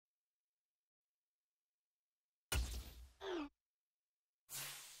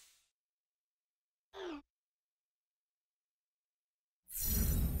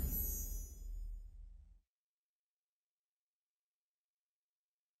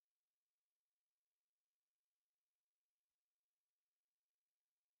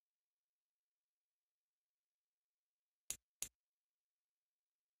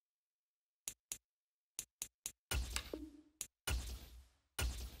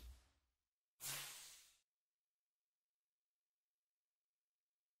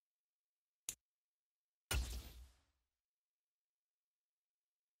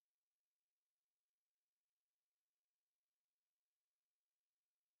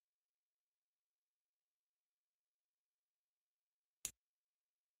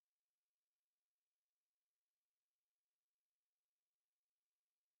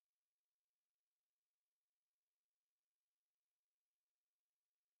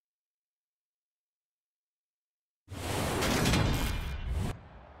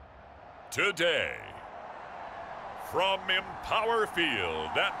Today, from Empower Field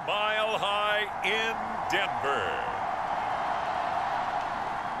at Mile High in Denver,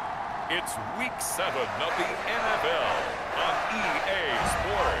 it's Week 7 of the NFL on EA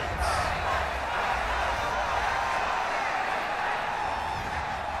Sports.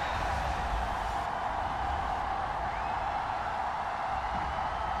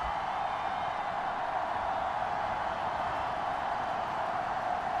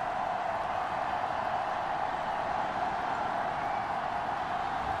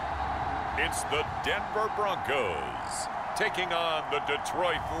 It's the Denver Broncos taking on the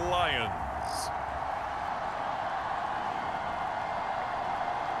Detroit Lions.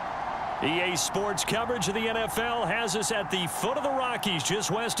 EA Sports coverage of the NFL has us at the foot of the Rockies, just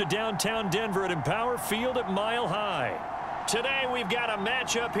west of downtown Denver at Empower Field at Mile High. Today we've got a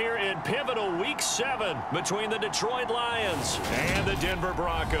matchup here in pivotal Week 7 between the Detroit Lions and the Denver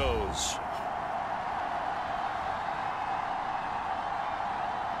Broncos.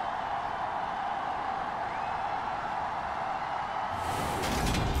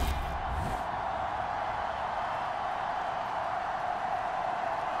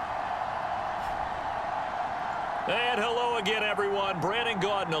 And hello again, everyone. Brandon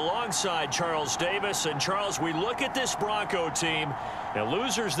Gaudin alongside Charles Davis. And, Charles, we look at this Bronco team, and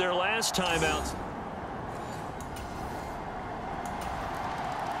losers their last time out.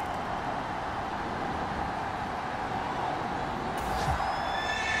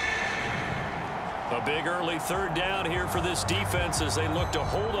 A big early third down here for this defense as they look to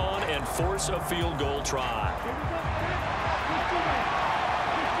hold on and force a field goal try.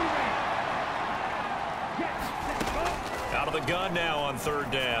 Out of the gun now on third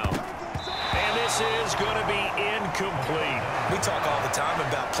down. And this is going to be incomplete. We talk all the time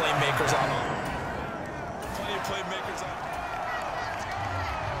about playmakers on plenty of playmakers on.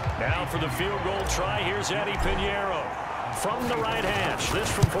 Now for the field goal try, here's Eddie Pinheiro from the right hash.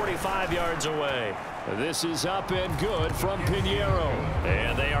 This from 45 yards away. This is up and good from Pinheiro.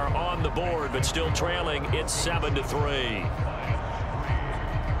 And they are on the board, but still trailing. It's 7-3.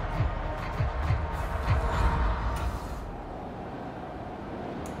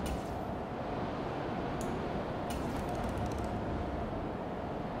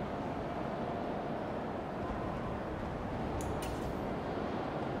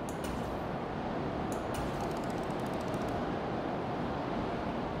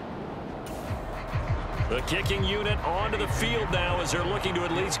 The kicking unit onto the field now as they're looking to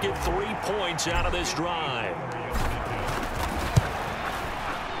at least get 3 points out of this drive.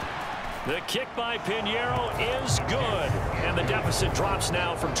 The kick by Pinheiro is good. And the deficit drops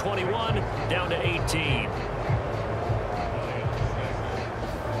now from 21 down to 18.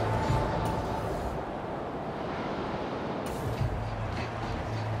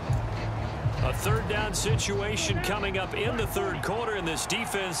 A third down situation coming up in the third quarter, in this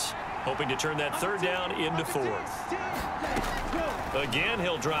defense hoping to turn that third down into fourth. Again,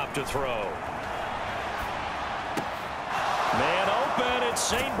 he'll drop to throw. Man open, it's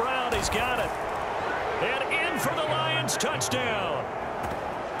St. Brown. He's got it. And in for the Lions, touchdown.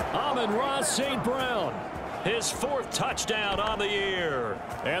 Amon-Ra St. Brown, his 4th touchdown on the year.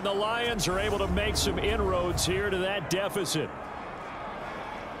 And the Lions are able to make some inroads here to that deficit.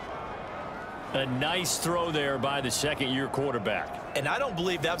 A nice throw there by the second-year quarterback. And I don't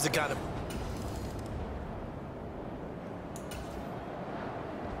believe that was the kind of...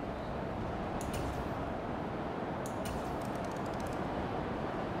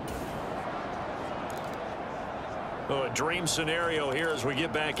 Oh, a dream scenario here as we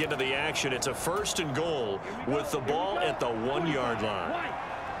get back into the action. It's a 1st and goal with the ball at the 1-yard line.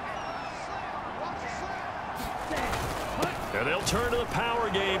 And they'll turn to the power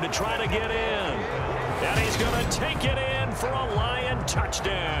game to try to get in. And he's going to take it in for a Lion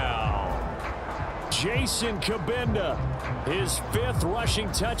touchdown. Jason Kabinda, his 5th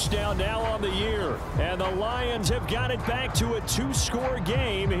rushing touchdown now on the year. And the Lions have got it back to a 2-score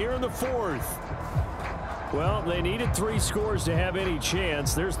game here in the 4th. Well, they needed 3 scores to have any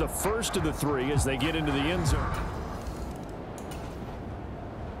chance. There's the first of the 3 as they get into the end zone.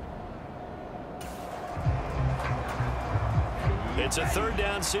 It's a third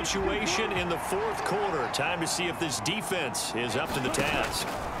down situation in the 4th quarter. Time to see if this defense is up to the task.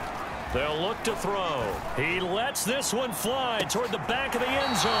 They'll look to throw. He lets this one fly toward the back of the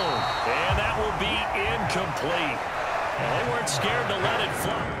end zone. And that will be incomplete. Well, they weren't scared to let it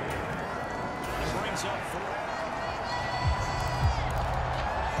fly. It brings up 4.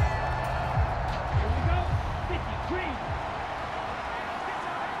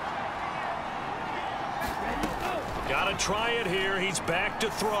 Got to try it here. He's back to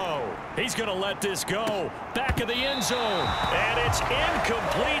throw. He's going to let this go. Back of the end zone. And it's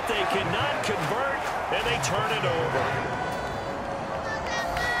incomplete. They cannot convert, and they turn it over.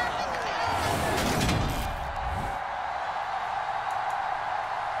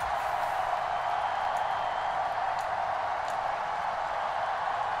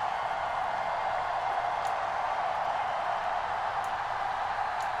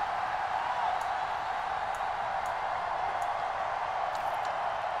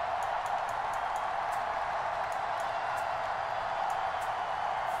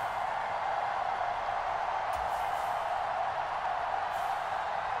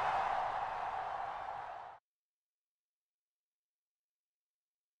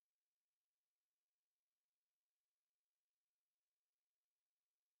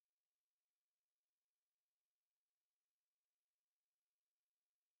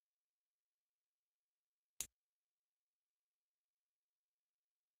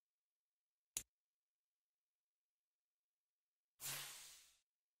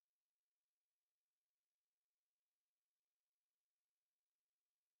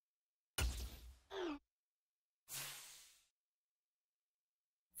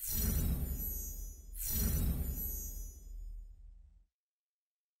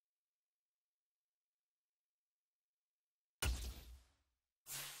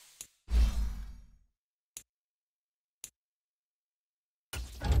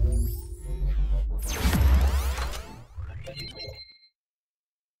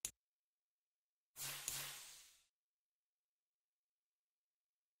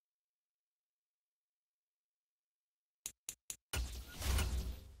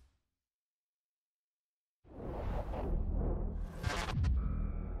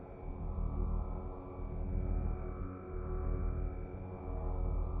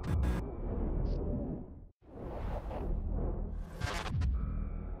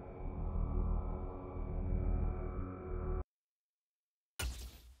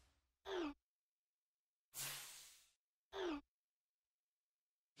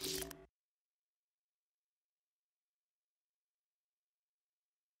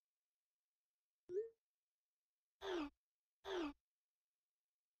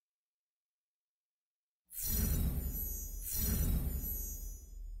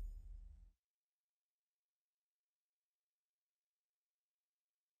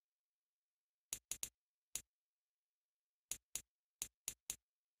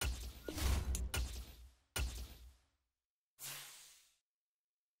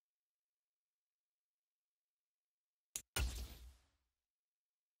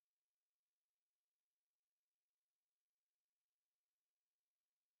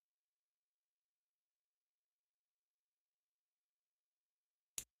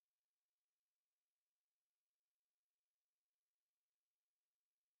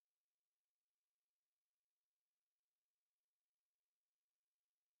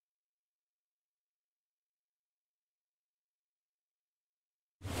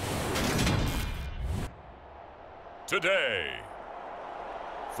 Today,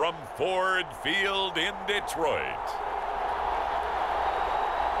 from Ford Field in Detroit,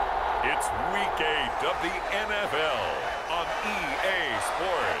 it's Week 8 of the NFL on EA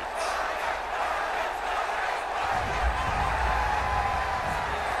Sports.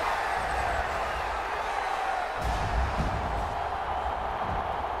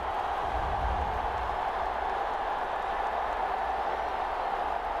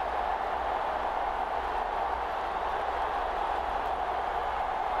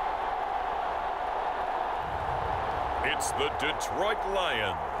 It's the Detroit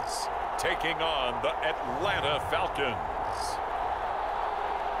Lions taking on the Atlanta Falcons.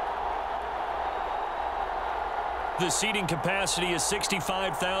 The seating capacity is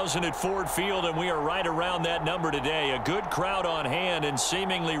 65,000 at Ford Field, and we are right around that number today. A good crowd on hand and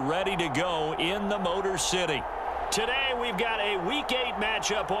seemingly ready to go in the Motor City. Today, we've got a Week 8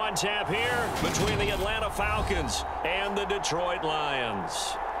 matchup on tap here between the Atlanta Falcons and the Detroit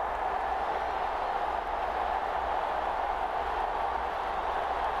Lions.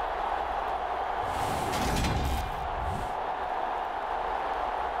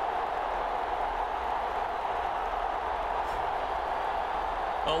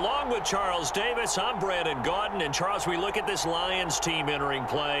 Along with Charles Davis, I'm Brandon Gaudin. And Charles, we look at this Lions team entering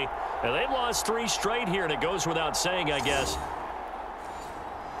play, and they've lost 3 straight here, and it goes without saying, I guess.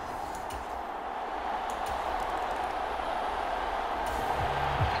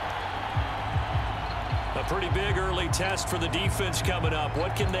 A pretty big early test for the defense coming up.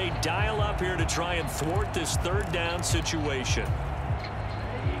 What can they dial up here to try and thwart this third down situation?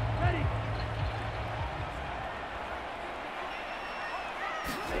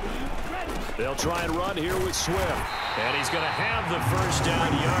 They'll try and run here with Swift. And he's going to have the first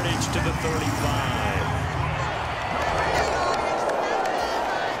down, yardage to the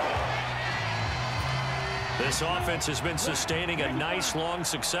 35. This offense has been sustaining a nice, long,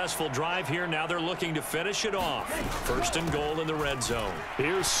 successful drive here. Now they're looking to finish it off. First and goal in the red zone.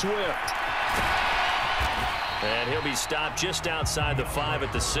 Here's Swift. And he'll be stopped just outside the 5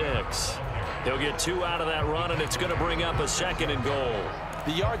 at the 6. He'll get 2 out of that run, and it's going to bring up a second and goal.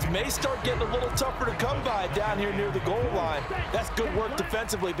 The yards may start getting a little tougher to come by down here near the goal line. That's good work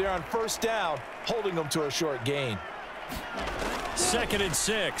defensively there on first down, holding them to a short gain. Second and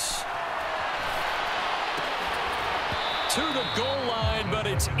 6. To the goal line, but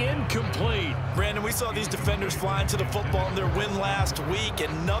it's incomplete. Brandon, we saw these defenders flying to the football in their win last week,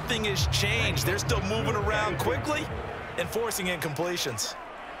 and nothing has changed. They're still moving around quickly and forcing incompletions.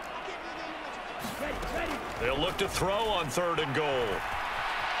 They'll look to throw on third and goal.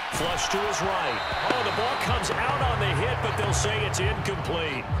 Flush to his right. Oh, the ball comes out on the hit, but they'll say it's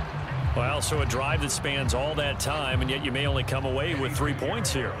incomplete. Well, so a drive that spans all that time, and yet you may only come away with 3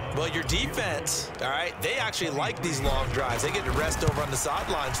 points here. Well, your defense, all right, they actually like these long drives. They get to rest over on the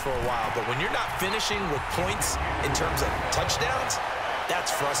sidelines for a while, but when you're not finishing with points in terms of touchdowns,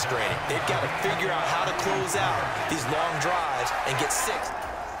 that's frustrating. They've got to figure out how to close out these long drives and get 6.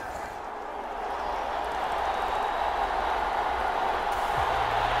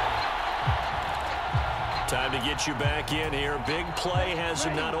 Time to get you back in here. Big play has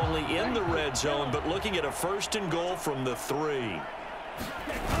him not only in the red zone, but looking at a first and goal from the 3.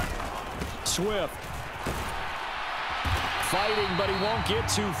 Swift. Fighting, but he won't get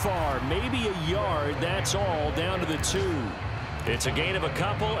too far. Maybe a yard, that's all, down to the 2. It's a gain of a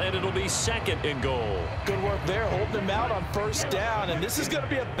couple, and it'll be second and goal. Good work there, holding them out on first down, and this is going to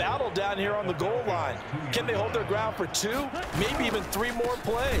be a battle down here on the goal line. Can they hold their ground for 2, maybe even 3 more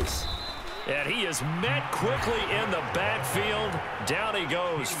plays? And he is met quickly in the backfield. Down he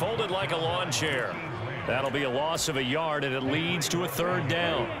goes, folded like a lawn chair. That'll be a loss of a yard, and it leads to a third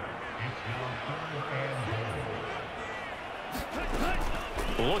down.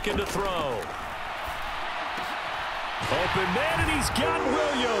 Looking to throw. Open man, and he's got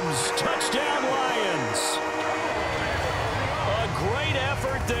Williams. Touchdown, Lions. A great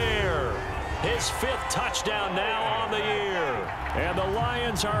effort there. His 5th touchdown now on the year. And the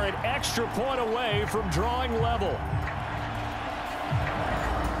Lions are an extra point away from drawing level.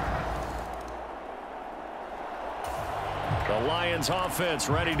 The Lions offense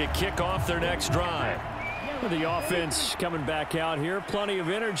ready to kick off their next drive. The offense coming back out here. Plenty of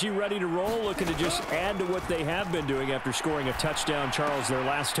energy, ready to roll, looking to just add to what they have been doing after scoring a touchdown, Charles, their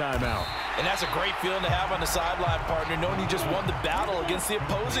last time out. And that's a great feeling to have on the sideline, partner, knowing you just won the battle against the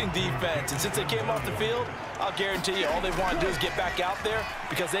opposing defense. And since they came off the field, I'll guarantee you all they want to do is get back out there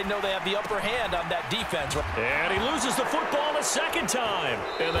because they know they have the upper hand on that defense. And he loses the football a second time.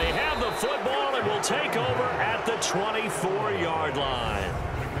 And they have the football and will take over at the 24-yard line.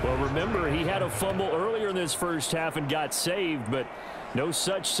 Well, remember, he had a fumble earlier in this first half and got saved, but no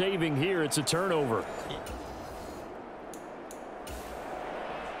such saving here. It's a turnover.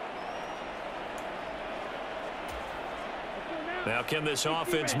 Now, can this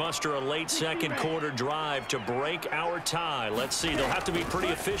offense muster a late second quarter drive to break our tie? Let's see. They'll have to be pretty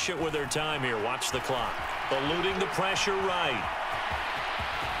efficient with their time here. Watch the clock. Eluding the pressure right.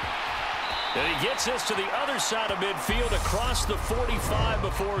 And he gets this to the other side of midfield across the 45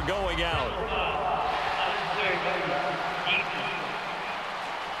 before going out.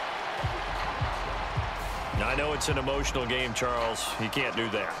 I know it's an emotional game, Charles. You can't do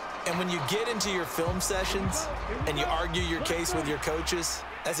that. And when you get into your film sessions and you argue your case with your coaches,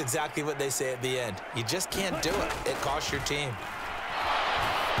 that's exactly what they say at the end. You just can't do it. It costs your team.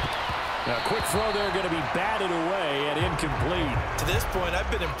 Now, quick throw there, going to be batted away and incomplete. To this point, I've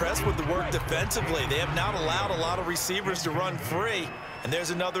been impressed with the work defensively. They have not allowed a lot of receivers to run free. And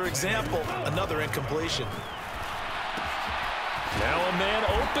there's another example, another incompletion. Now a man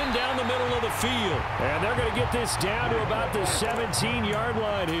open down the middle of the field. And they're going to get this down to about the 17-yard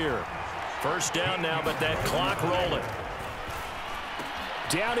line here. First down now, but that clock rolling.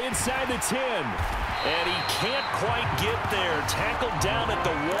 Down inside the 10. And he can't quite get there. Tackled down at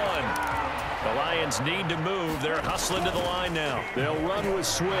the 1. The Lions need to move. They're hustling to the line now. They'll run with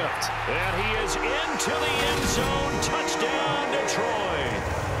Swift. And he is into the end zone. Touchdown, Detroit.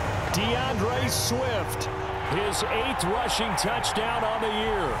 DeAndre Swift. His 8th rushing touchdown on the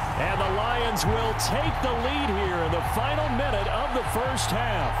year. And the Lions will take the lead here in the final minute of the first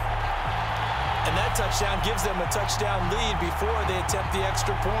half. And that touchdown gives them a touchdown lead before they attempt the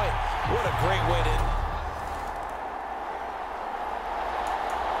extra point. What a great way to...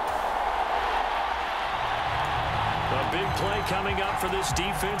 A big play coming up for this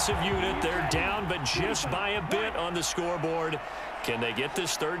defensive unit. They're down, but just by a bit on the scoreboard. Can they get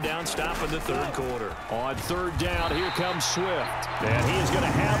this third down stop in the third quarter? On third down, here comes Swift. And he is going to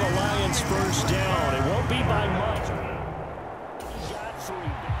have a Lions first down. It won't be by much.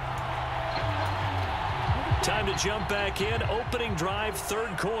 Time to jump back in. Opening drive,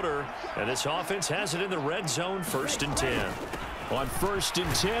 third quarter. And this offense has it in the red zone, 1st and 10. On 1st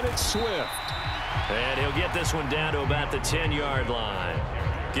and 10, it's Swift. And he'll get this one down to about the 10-yard line.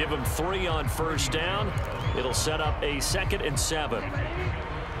 Give him 3 on first down. It'll set up a 2nd and 7.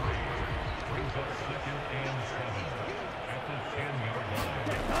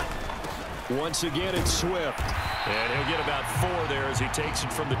 Once again, it's Swift. And he'll get about 4 there as he takes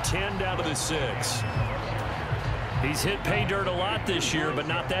it from the 10 down to the 6. He's hit pay dirt a lot this year, but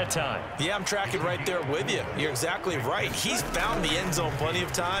not that time. Yeah, I'm tracking right there with you. You're exactly right. He's found the end zone plenty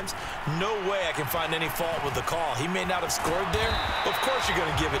of times. No way I can find any fault with the call. He may not have scored there, but of course you're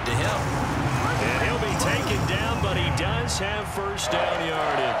going to give it to him. And he'll be taken down, but he does have first down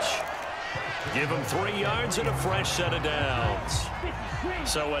yardage. Give him 3 yards and a fresh set of downs.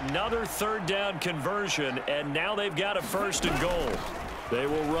 So another third down conversion, and now they've got a 1st and goal. They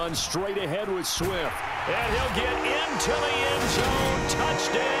will run straight ahead with Swift. And he'll get into the end zone.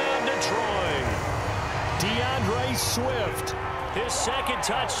 Touchdown, Detroit. DeAndre Swift. His 2nd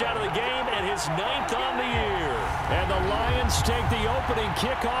touchdown of the game and his 9th on the year. And the Lions take the opening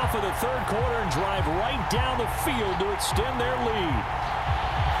kickoff of the third quarter and drive right down the field to extend their lead.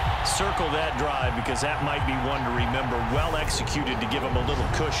 Circle that drive because that might be one to remember. Well executed to give him a little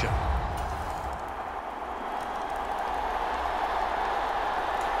cushion.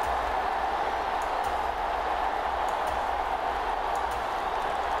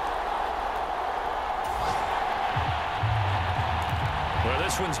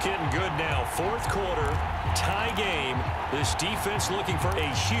 This one's getting good now. 4th quarter, tie game. This defense looking for a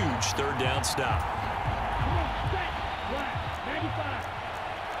huge third down stop.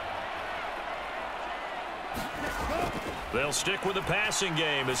 They'll stick with the passing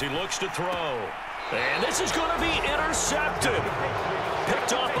game as he looks to throw. And this is going to be intercepted.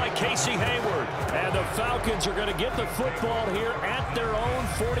 Picked off by Casey Hayward. And the Falcons are going to get the football here at their own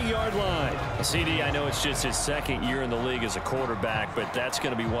 40-yard line. CD, I know it's just his 2nd year in the league as a quarterback, but that's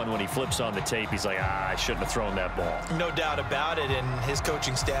going to be one when he flips on the tape. He's like, I shouldn't have thrown that ball. No doubt about it, and his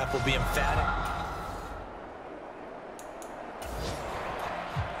coaching staff will be emphatic.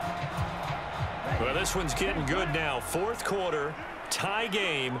 Well, this one's getting good now. 4th quarter, tie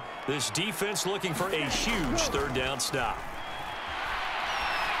game. This defense looking for a huge third down stop.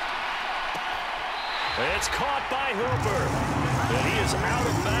 It's caught by Hooper. And he is out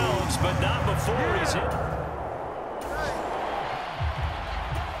of bounds, but not before he's in.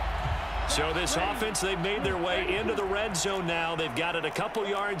 So this offense, they've made their way into the red zone now. They've got it a couple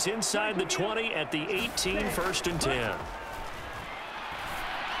yards inside the 20 at the 18, 1st and 10.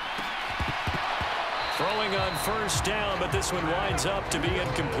 Throwing on first down, but this one winds up to be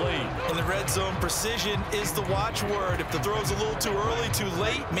incomplete. In the red zone, precision is the watchword. If the throw's a little too early, too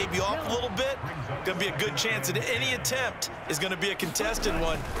late, maybe off a little bit, going to be a good chance that any attempt is going to be a contested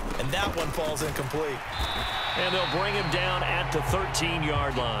one, and that one falls incomplete. And they'll bring him down at the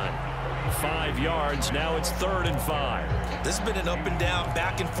 13-yard line. 5 yards, now it's 3rd and 5. This has been an up and down,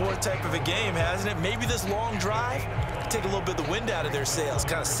 back and forth type of a game, hasn't it? Maybe this long drive take a little bit of the wind out of their sails,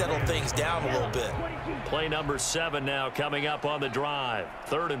 kind of settle things down a little bit. Play number 7 now coming up on the drive.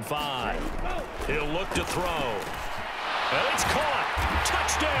 3rd and 5. He'll look to throw. And it's caught.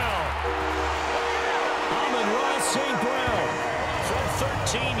 Touchdown. Amon-Ra St. Brown from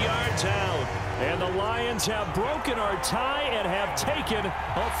 13 yards out. And the Lions have broken our tie and have taken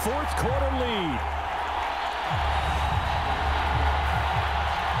a 4th quarter lead.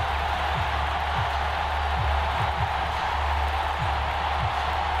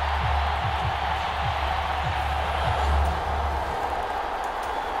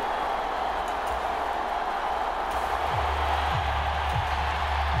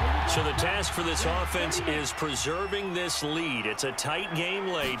 So the task for this offense is preserving this lead. It's a tight game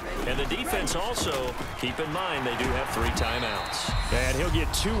late, and the defense also, keep in mind, they do have 3 timeouts. And he'll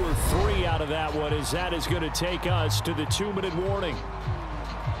get 2 or 3 out of that one, as that is going to take us to the 2-minute warning.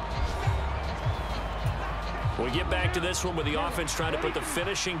 We get back to this one with the offense trying to put the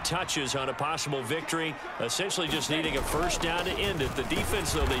finishing touches on a possible victory, essentially just needing a first down to end it. The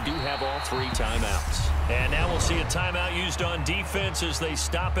defense, though, they do have all 3 timeouts. And now we'll see a timeout used on defense as they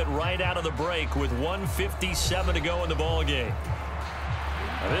stop it right out of the break with 1:57 to go in the ballgame.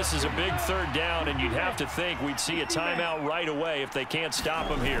 This is a big 3rd down, and you'd have to think we'd see a timeout right away if they can't stop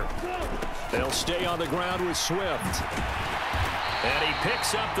them here. They'll stay on the ground with Swift. And he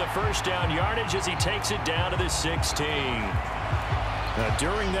picks up the first down yardage as he takes it down to the 16. Now,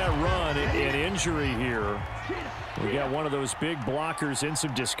 during that run, an injury here. We got one of those big blockers in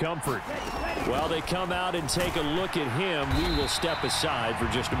some discomfort. While they come out and take a look at him, we will step aside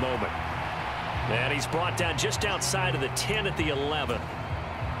for just a moment. And he's brought down just outside of the 10 at the 11.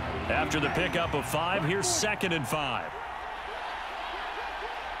 After the pickup of 5, here's 2nd and 5.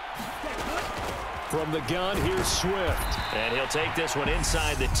 From the gun, here's Swift. And he'll take this one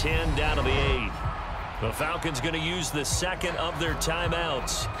inside the 10 down to the 8. The Falcons going to use the second of their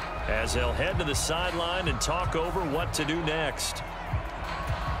timeouts as they'll head to the sideline and talk over what to do next.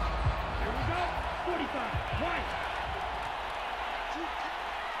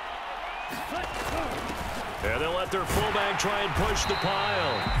 And they'll let their fullback try and push the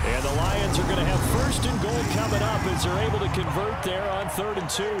pile. And the Lions are going to have 1st and goal coming up as they're able to convert there on 3rd and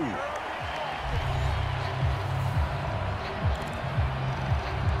 2.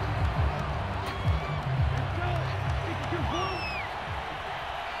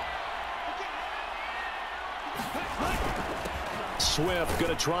 Swift going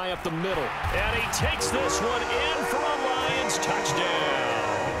to try up the middle. And he takes this one in for a Lions touchdown.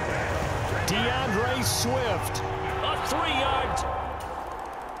 DeAndre Swift, a 3-yard.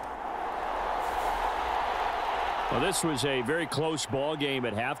 Well, this was a very close ball game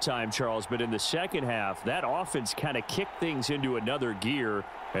at halftime, Charles, but in the second half, that offense kind of kicked things into another gear,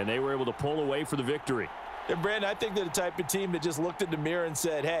 and they were able to pull away for the victory. And, Brandon, I think they're the type of team that just looked in the mirror and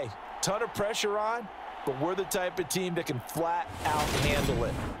said, hey, ton of pressure on, but we're the type of team that can flat out handle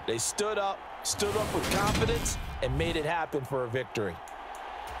it. They stood up with confidence, and made it happen for a victory.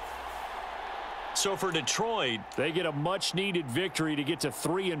 So for Detroit, they get a much-needed victory to get to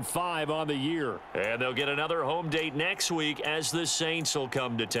 3-5 on the year. And they'll get another home date next week as the Saints will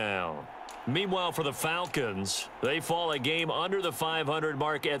come to town. Meanwhile, for the Falcons, they fall a game under the 500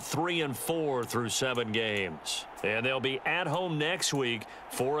 mark at 3-4 through 7 games. And they'll be at home next week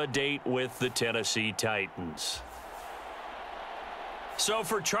for a date with the Tennessee Titans. So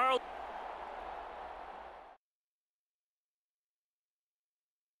for Charles...